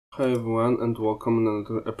Hi everyone and welcome to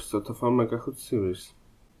another episode of our Megahood series.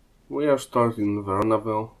 We are starting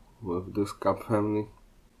Veronaville with this Capp family.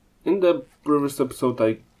 In the previous episode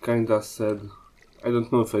I kinda said, I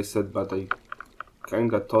don't know if I said, but I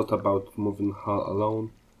kinda thought about moving Hal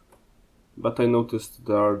alone. But I noticed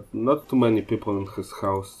there are not too many people in his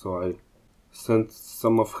house, so I sent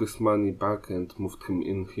some of his money back and moved him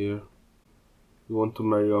in here. We want to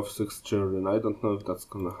marry off 6 children. I don't know if that's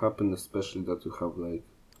gonna happen, especially that you have like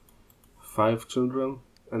 5 children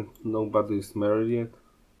and nobody is married yet.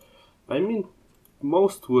 I mean,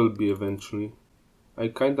 most will be eventually. I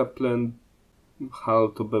kinda planned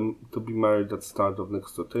Hal to be married at start of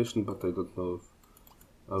next rotation, but I don't know if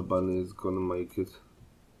Albany is gonna make it.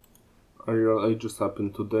 Ariel ages up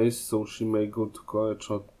in 2 days, so she may go to college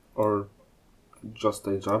or just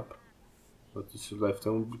age up. But it's your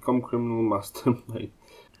lifetime. Become criminal mastermind.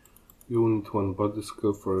 You need 1 body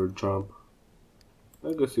skill for your job.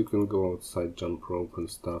 I guess you can go outside, jump rope and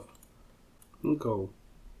stuff. And go.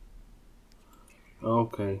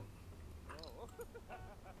 Okay.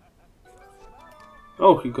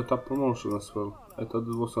 Oh, he got a promotion as well. I thought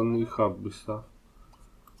it was only hobby stuff.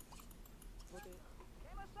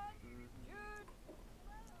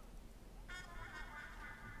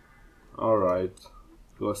 Alright.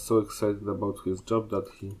 He was so excited about his job that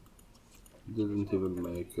he didn't even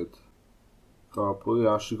make it. Couple,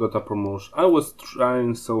 yeah, she got a promotion. I was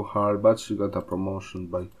trying so hard, but she got a promotion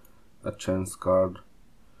by a chance card.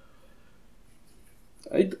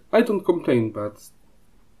 I don't complain, but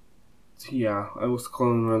yeah, I was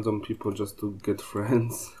calling random people just to get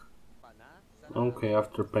friends. Okay,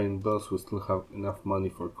 after paying bills, we still have enough money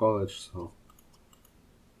for college, so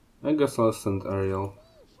I guess I'll send Ariel.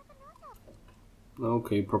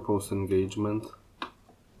 Okay, propose engagement.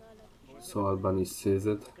 So Albany sees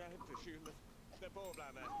it.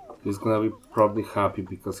 He's gonna be probably happy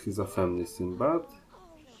because he's a family sim, but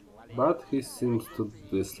he seems to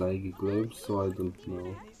dislike Glaive, so I don't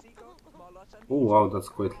know. Oh wow, that's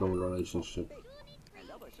quite long relationship.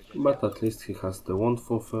 But at least he has the want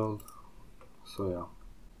fulfilled. So yeah.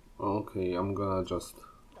 Okay, I'm gonna just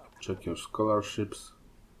check your scholarships.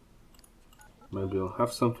 Maybe you'll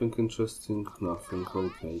have something interesting. Nothing,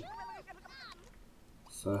 okay.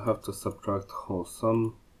 So I have to subtract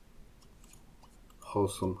wholesome.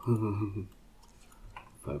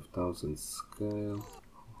 5,000 scale.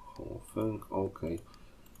 Whole thing, okay.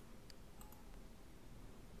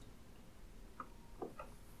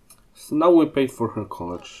 So now we pay for her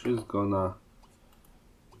college. She's gonna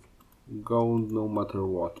go no matter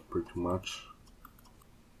what, pretty much.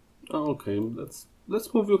 Okay,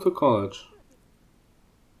 let's move you to college.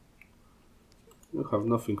 You have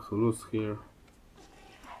nothing to lose here.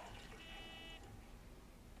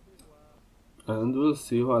 And we'll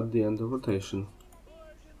see you at the end of rotation.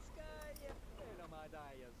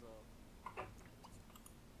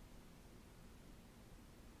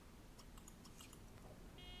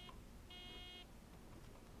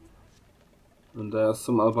 And I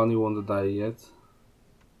assume Albany won't die yet.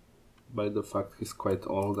 By the fact he's quite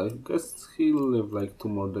old, I guess he'll live like 2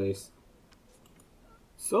 more days.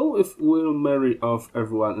 So if we'll marry off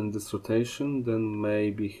everyone in this rotation, then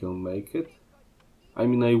maybe he'll make it. I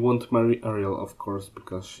mean, I won't marry Ariel, of course,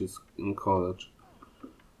 because she's in college.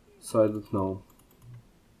 So I don't know.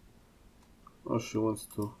 Oh, she wants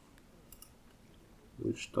to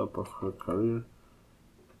reach top of her career.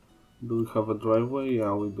 Do we have a driveway?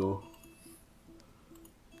 Yeah, we do.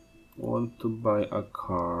 Want to buy a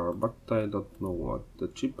car, but I don't know what. The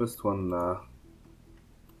cheapest one, nah.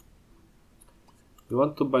 We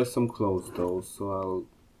want to buy some clothes though, so I'll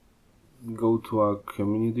go to a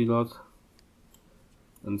community lot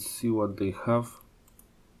and see what they have.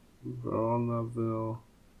 Veronaville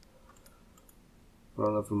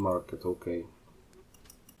market, okay.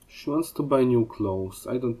 She wants to buy new clothes.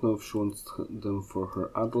 I don't know if she wants them for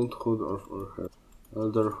her adulthood or for her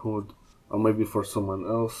elderhood, or maybe for someone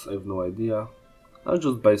else, I have no idea. I'll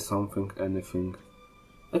just buy something, anything.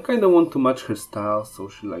 I kinda want to match her style, so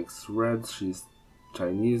she likes red, she's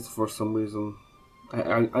Chinese for some reason.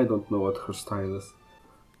 I don't know what her style is.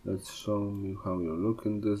 Let's show me how you look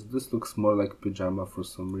in this. This looks more like pajama for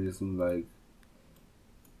some reason, like...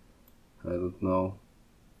 I don't know.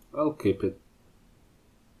 I'll keep it.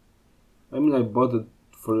 I mean, I bought it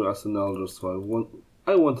for you as an elder, so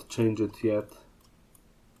I won't change it yet.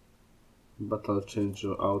 But I'll change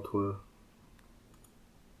your outwear.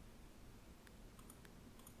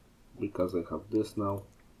 Because I have this now.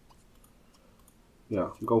 Yeah,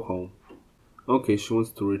 go home. Okay, she wants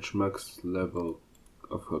to reach max level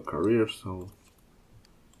of her career, so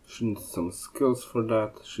She needs some skills for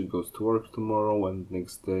that. She goes to work tomorrow and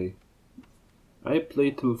next day. I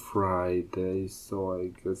play till Friday, so I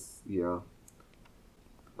guess, yeah.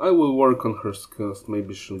 I will work on her skills.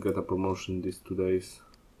 Maybe she'll get a promotion these 2 days.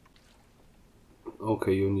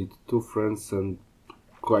 Okay, you need 2 friends and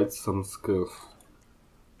quite some skills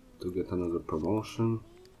to get another promotion.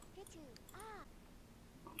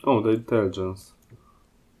 Oh, the intelligence.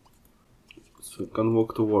 So you can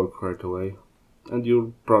walk to work right away. And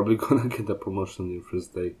you're probably gonna get a promotion your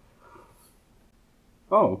first day.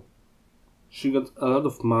 Oh, she got a lot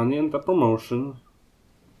of money and a promotion.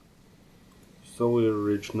 So we're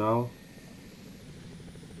rich now.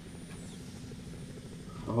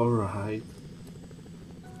 Alright.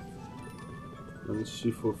 And she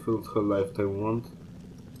fulfilled her lifetime want.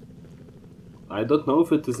 I don't know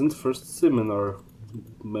if it isn't first Simon or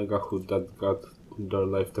Megahood that got their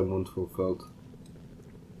lifetime want fulfilled.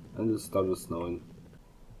 And it started snowing.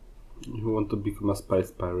 You want to become a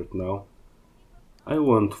spice pirate now? I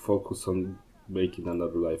want to focus on making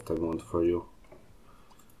another lifetime want for you.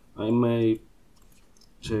 I may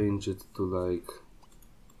change it to like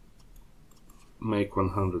make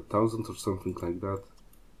 100,000 or something like that.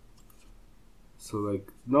 So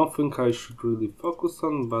like nothing I should really focus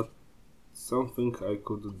on, but something I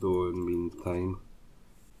could do in meantime.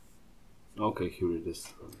 Okay, here it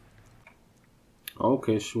is.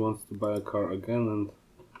 Okay, she wants to buy a car again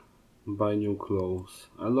and buy new clothes.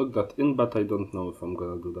 I logged that in, but I don't know if I'm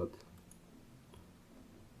gonna do that.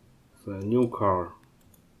 So a new car.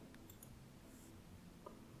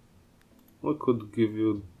 We could give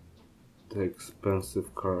you the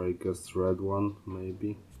expensive car, I guess, red one,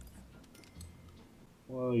 maybe.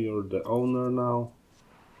 Well, you're the owner now.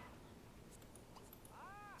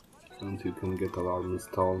 And you can get alarm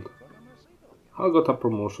installed. Hal got a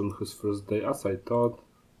promotion his first day, as I thought.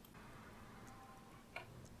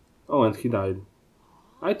 Oh, and he died.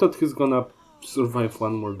 I thought he's gonna survive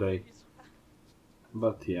one more day.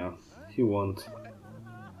 But yeah, he won't.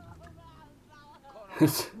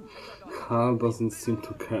 Hal doesn't seem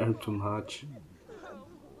to care too much.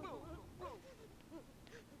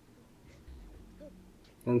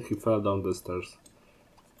 And he fell down the stairs.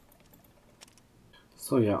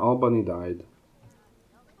 So yeah, Albany died.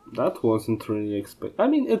 That wasn't really expected. I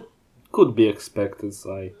mean, it could be expected,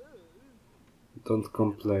 so I don't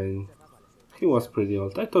complain. He was pretty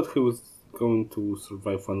old. I thought he was going to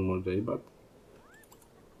survive one more day, but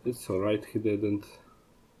it's alright, he didn't.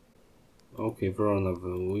 Okay,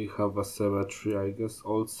 Veronaville. We have a cemetery, I guess.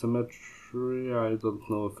 Old cemetery. I don't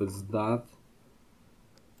know if it's that.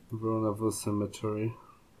 Veronaville Cemetery.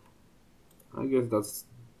 I guess that's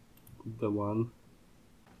the one.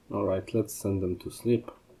 Alright, let's send them to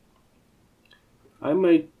sleep. I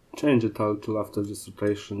may change it a little after this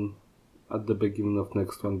rotation at the beginning of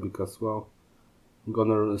next one because, well,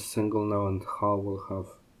 Gunnar is single now and Hal will have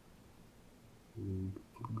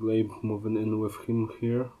Glabe moving in with him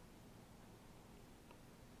here.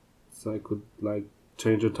 So I could like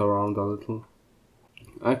change it around a little.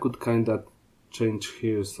 I could kinda change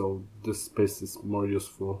here so this space is more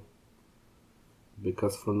useful.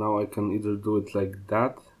 Because for now I can either do it like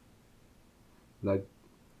that. Like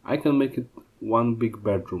I can make it one big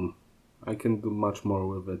bedroom. I can do much more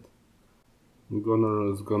with it.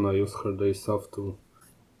 Gunnar is gonna use her days off to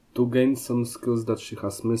gain some skills that she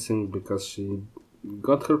has missing because she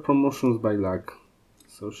got her promotions by luck.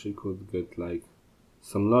 So she could get like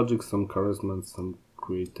some logic, some charisma, and some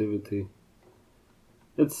creativity.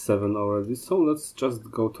 It's 7 already, so let's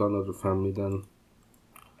just go to another family then.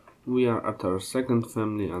 We are at our second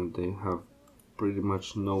family and they have pretty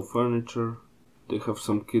much no furniture. They have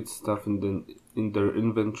some kids stuff in their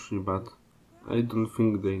inventory, but I don't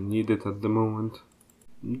think they need it at the moment.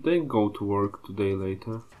 They go to work today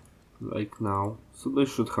later, like now, so they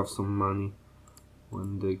should have some money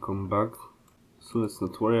when they come back. So let's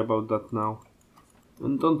not worry about that now.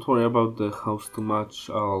 And don't worry about the house too much,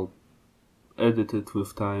 I'll edit it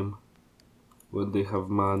with time, when they have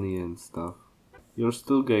money and stuff. You're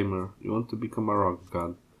still gamer, you want to become a rock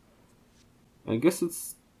god. I guess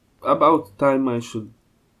it's about time I should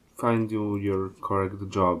find you your correct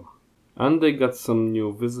job. And they got some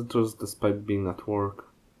new visitors despite being at work.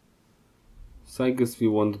 So I guess we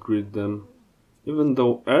won't greet them. Even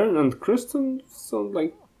though Aaron and Kristen sound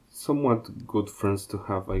like somewhat good friends to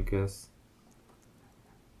have, I guess.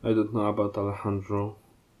 I don't know about Alejandro.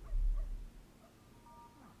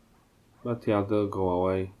 But yeah, they'll go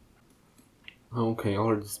away. Okay, I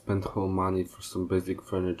already spent whole money for some basic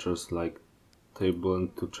furnitures like table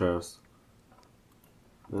and 2 chairs.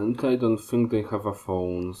 And I don't think they have a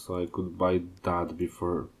phone, so I could buy that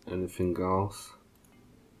before anything else.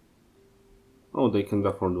 Oh, they can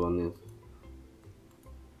afford one yet.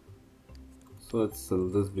 So let's sell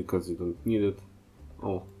this because you don't need it.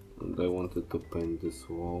 Oh, and I wanted to paint this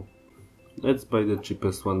wall. Let's buy the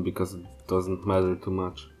cheapest one because it doesn't matter too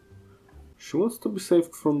much. She wants to be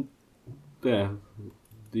saved from death.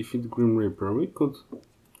 Defeat Grim Reaper. We could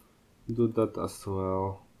do that as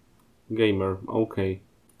well. Gamer, okay.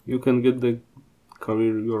 You can get the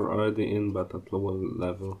career you're already in, but at lower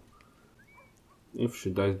level. If she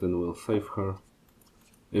dies, then we'll save her.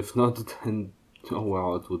 If not, then... oh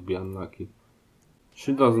wow, it would be unlucky.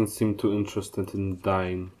 She doesn't seem too interested in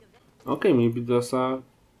dying. Okay, maybe there's a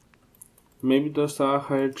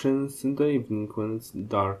higher chance in the evening when it's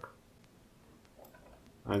dark.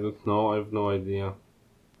 I don't know, I have no idea.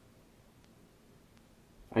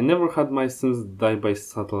 I never had my Sims die by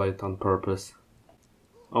satellite on purpose.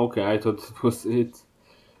 Okay, I thought it was it.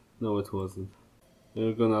 No, it wasn't.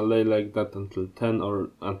 You're gonna lay like that until 10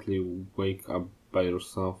 or until you wake up by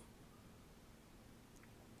yourself.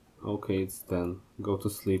 Okay, it's 10. Go to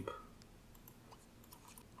sleep.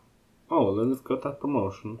 Oh, Lilith got a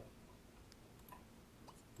promotion.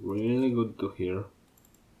 Really good to hear.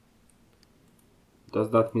 Does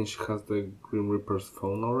that mean she has the Grim Reaper's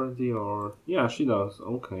phone already, or... yeah, she does,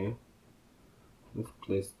 okay. Let's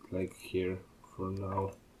place it like here for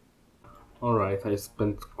now. Alright, I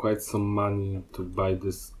spent quite some money to buy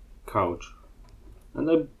this couch. And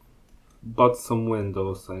I bought some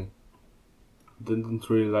windows. I didn't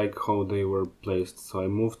really like how they were placed, so I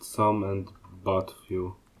moved some and bought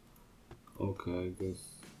few. Okay, I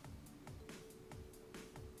guess...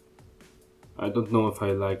 I don't know if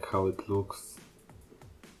I like how it looks.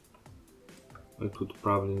 It would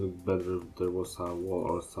probably look better if there was a wall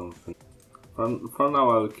or something. For now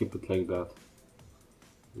I'll keep it like that.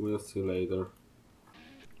 We'll see later.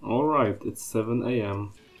 Alright, it's 7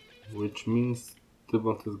 AM, which means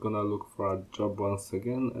Tybalt is gonna look for a job once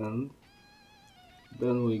again, and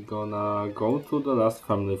then we're gonna go to the last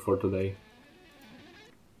family for today.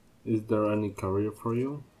 Is there any career for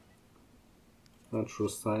you? Natural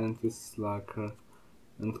scientist, slacker,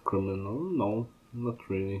 and criminal? No, not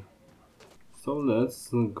really. So let's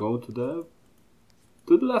go to the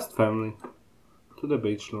last family, to the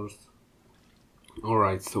Bachelors.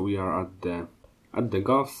 Alright, so we are at the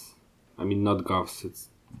Goths. I mean, not Goths, it's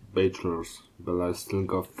Bachelors. Bella is still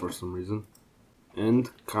Goth for some reason.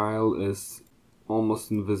 And Kyle is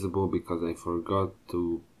almost invisible because I forgot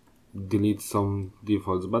to delete some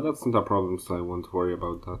defaults, but that's not a problem, so I won't worry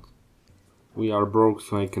about that. We are broke,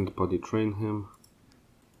 so I can't potty train him.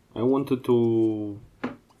 I wanted to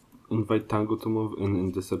invite Tango to move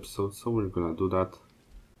in this episode, so we're gonna do that.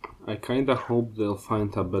 I kinda hope they'll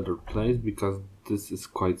find a better place because this is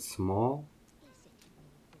quite small.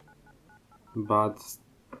 But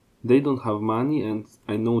they don't have money, and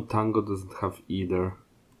I know Tango doesn't have either.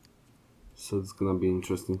 So it's gonna be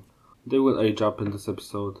interesting. They will age up in this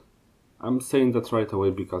episode. I'm saying that right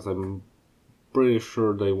away because I'm pretty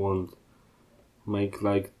sure they won't make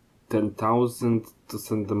like 10,000 to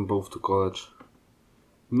send them both to college.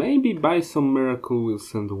 Maybe by some miracle we'll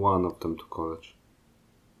send one of them to college.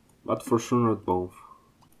 But for sure not both.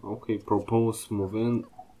 Okay, propose, move in.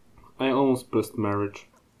 I almost pressed marriage.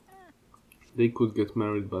 They could get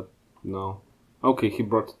married, but no. Okay, he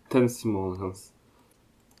brought 10 simoleons.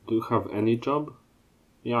 Do you have any job?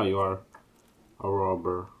 Yeah, you are a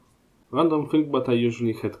robber. Random thing, but I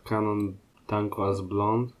usually had canon Tango as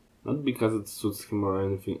blonde. Not because it suits him or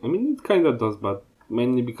anything. I mean, it kinda does, but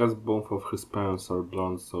mainly because both of his parents are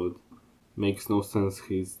blonde, so it makes no sense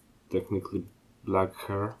he's technically black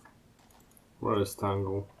hair. Where is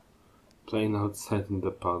Tango? Playing outside in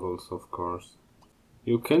the puddles, of course.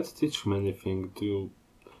 You can't teach him anything, do you?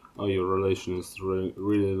 Oh, your relation is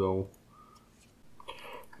really low.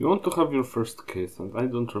 You want to have your first kiss, and I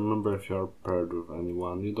don't remember if you are paired with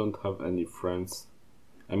anyone. You don't have any friends.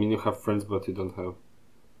 I mean, you have friends, but you don't have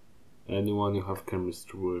anyone you have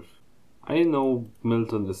chemistry with. I know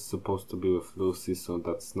Milton is supposed to be with Lucy, so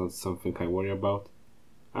that's not something I worry about.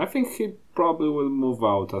 I think he probably will move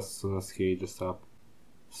out as soon as he ages up.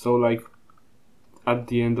 So like, at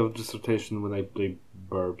the end of dissertation when I play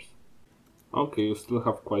Burbs. Okay, you still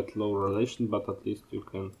have quite low relation, but at least you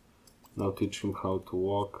can now teach him how to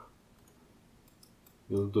walk.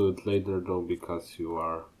 You'll do it later though, because you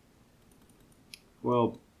are...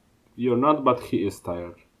 well, you're not, but he is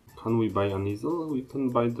tired. Can we buy an easel? We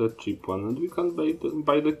can buy the cheap one, and we can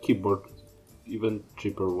buy the keyboard, even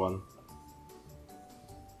cheaper one.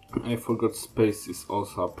 I forgot space is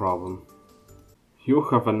also a problem. You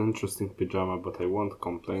have an interesting pyjama, but I won't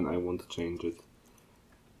complain, I won't change it.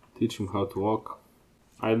 Teach him how to walk.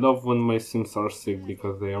 I love when my Sims are sick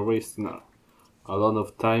because they are wasting a lot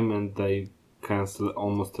of time and they cancel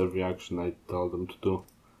almost every action I told them to do.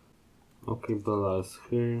 Okay, Bella is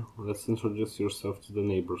here. Let's introduce yourself to the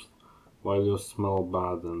neighbors while you smell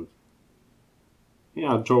bad and...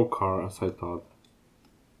 Yeah, Joe car, as I thought.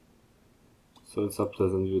 So it's a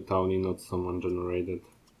Pleasantview townie, not someone generated.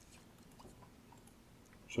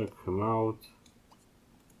 Check him out.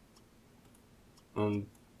 And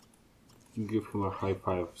give him a high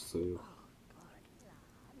five, so you...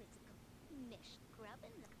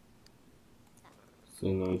 So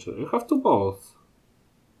you know each other. You have 2 balls.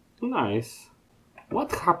 Nice.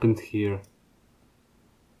 What happened here?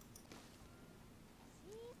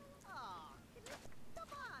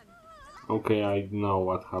 Okay, I know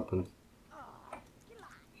what happened.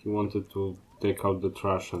 He wanted to take out the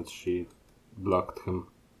trash and she blocked him.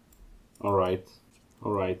 Alright.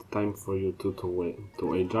 Alright, time for you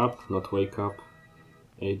to age up, not wake up.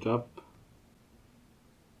 Age up.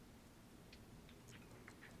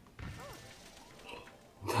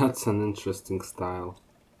 That's an interesting style.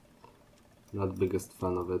 Not biggest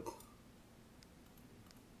fan of it.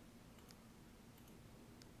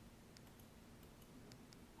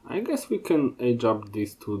 I guess we can age up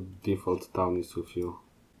these 2 default townies with you.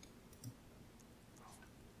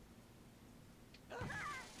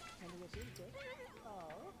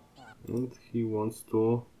 And he wants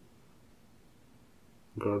to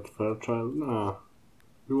guard Fairchild. Nah,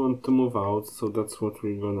 we want to move out, so that's what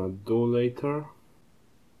we're gonna do later.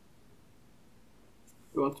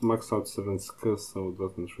 We want to max out 7 skills, so it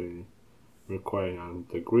doesn't really require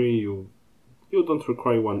a degree. You don't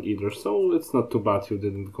require one either, so it's not too bad you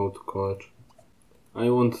didn't go to college. I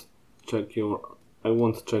won't check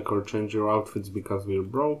or change your outfits because we're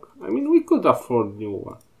broke. I mean, we could afford new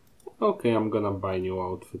one. Okay, I'm gonna buy new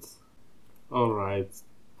outfits. Alright,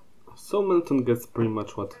 so Milton gets pretty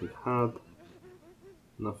much what he had.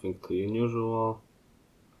 Nothing too unusual.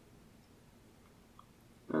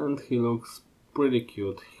 And he looks pretty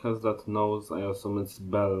cute. He has that nose. I assume it's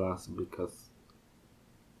Bella's because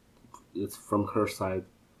it's from her side.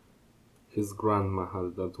 His grandma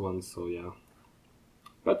had that one, so yeah.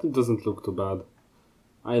 But it doesn't look too bad.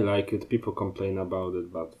 I like it. People complain about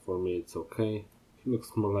it, but for me it's okay. He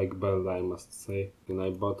looks more like Bella, I must say. And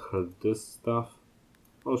I bought her this stuff.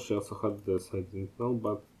 Oh, she also had this, I didn't know,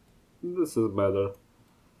 but this is better.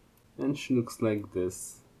 And she looks like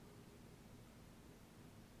this.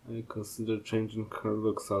 I consider changing her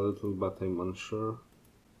looks a little, but I'm unsure.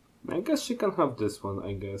 I guess she can have this one,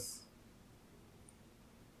 I guess.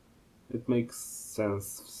 It makes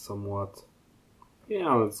sense somewhat.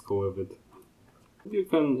 Yeah, let's go with it. You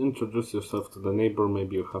can introduce yourself to the neighbor,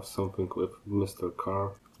 maybe you have something with Mr.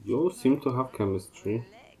 Carr. You seem to have chemistry.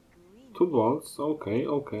 2 balls,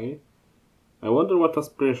 okay. I wonder what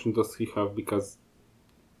aspiration does he have, because...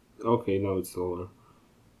 Okay, now it's over.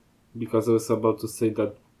 Because I was about to say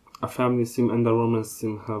that a family sim and a romance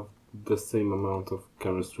sim have the same amount of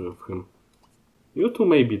chemistry with him. You 2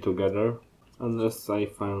 may be together, unless I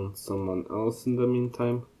find someone else in the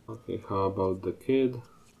meantime. Okay, how about the kid?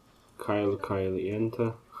 Kyle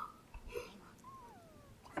Iente.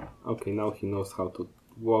 Okay, now he knows how to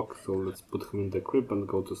walk, so let's put him in the crib and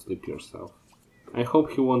go to sleep yourself. I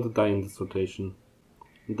hope he won't die in this rotation.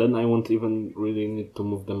 Then I won't even really need to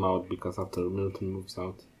move them out, because after Milton moves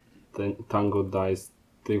out, then Tango dies,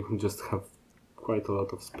 they will just have quite a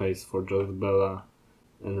lot of space for just Bella,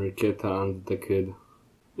 Enriqueta and the kid.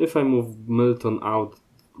 If I move Milton out,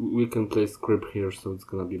 we can place crib here, so it's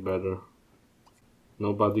gonna be better.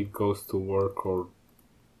 Nobody goes to work or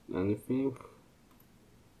anything.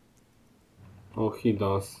 Oh, he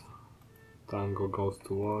does. Tango goes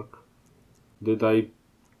to work. Did I?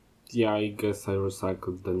 Yeah, I guess I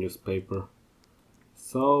recycled the newspaper.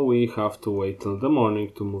 So we have to wait till the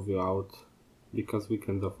morning to move you out, because we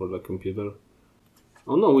can't afford a computer.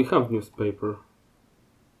 Oh no, we have newspaper.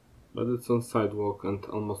 But it's on sidewalk and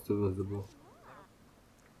almost invisible.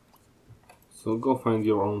 So go find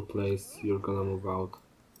your own place, you're gonna move out.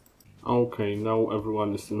 Okay, now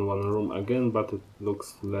everyone is in one room again, but it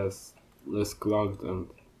looks less clogged and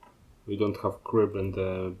we don't have crib in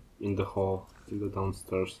the hall, in the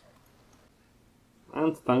downstairs.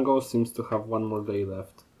 And Tango seems to have 1 more day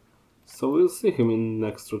left. So we'll see him in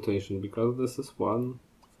next rotation, because this is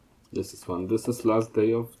last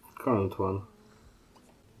day of current one.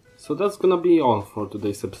 So that's gonna be all for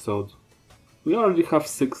today's episode. We already have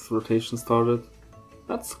 6 rotations started.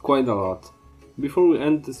 That's quite a lot. Before we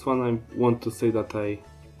end this one, I want to say that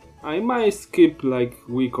I might skip like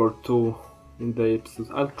week or 2 in the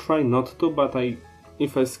episodes. I'll try not to, but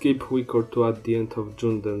if I skip week or 2 at the end of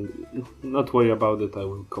June, then not worry about it, I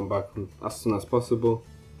will come back as soon as possible.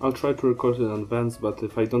 I'll try to record it in advance, but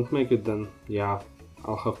if I don't make it, then yeah,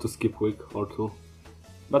 I'll have to skip a week or two.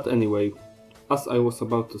 But anyway, as I was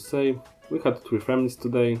about to say, we had 3 families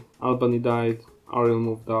today. Albany died, Ariel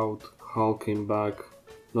moved out, Howell came back.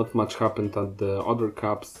 Not much happened at the other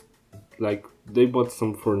Capps, like they bought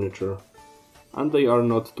some furniture. And they are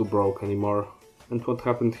not too broke anymore. And what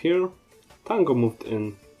happened here? Tango moved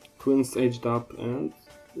in, twins aged up, and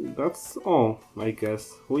that's all, I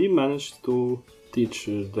guess. We managed to teach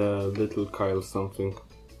the little Kyle something.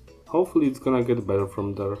 Hopefully it's gonna get better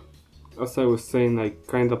from there. As I was saying, I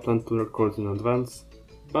kinda plan to record in advance,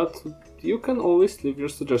 but you can always leave your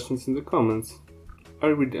suggestions in the comments. I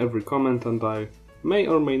read every comment and I may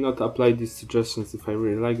or may not apply these suggestions if I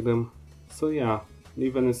really like them. So yeah,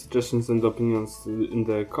 leave any suggestions and opinions in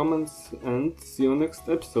the comments, and see you next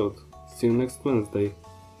episode. See you next Wednesday.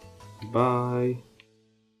 Bye.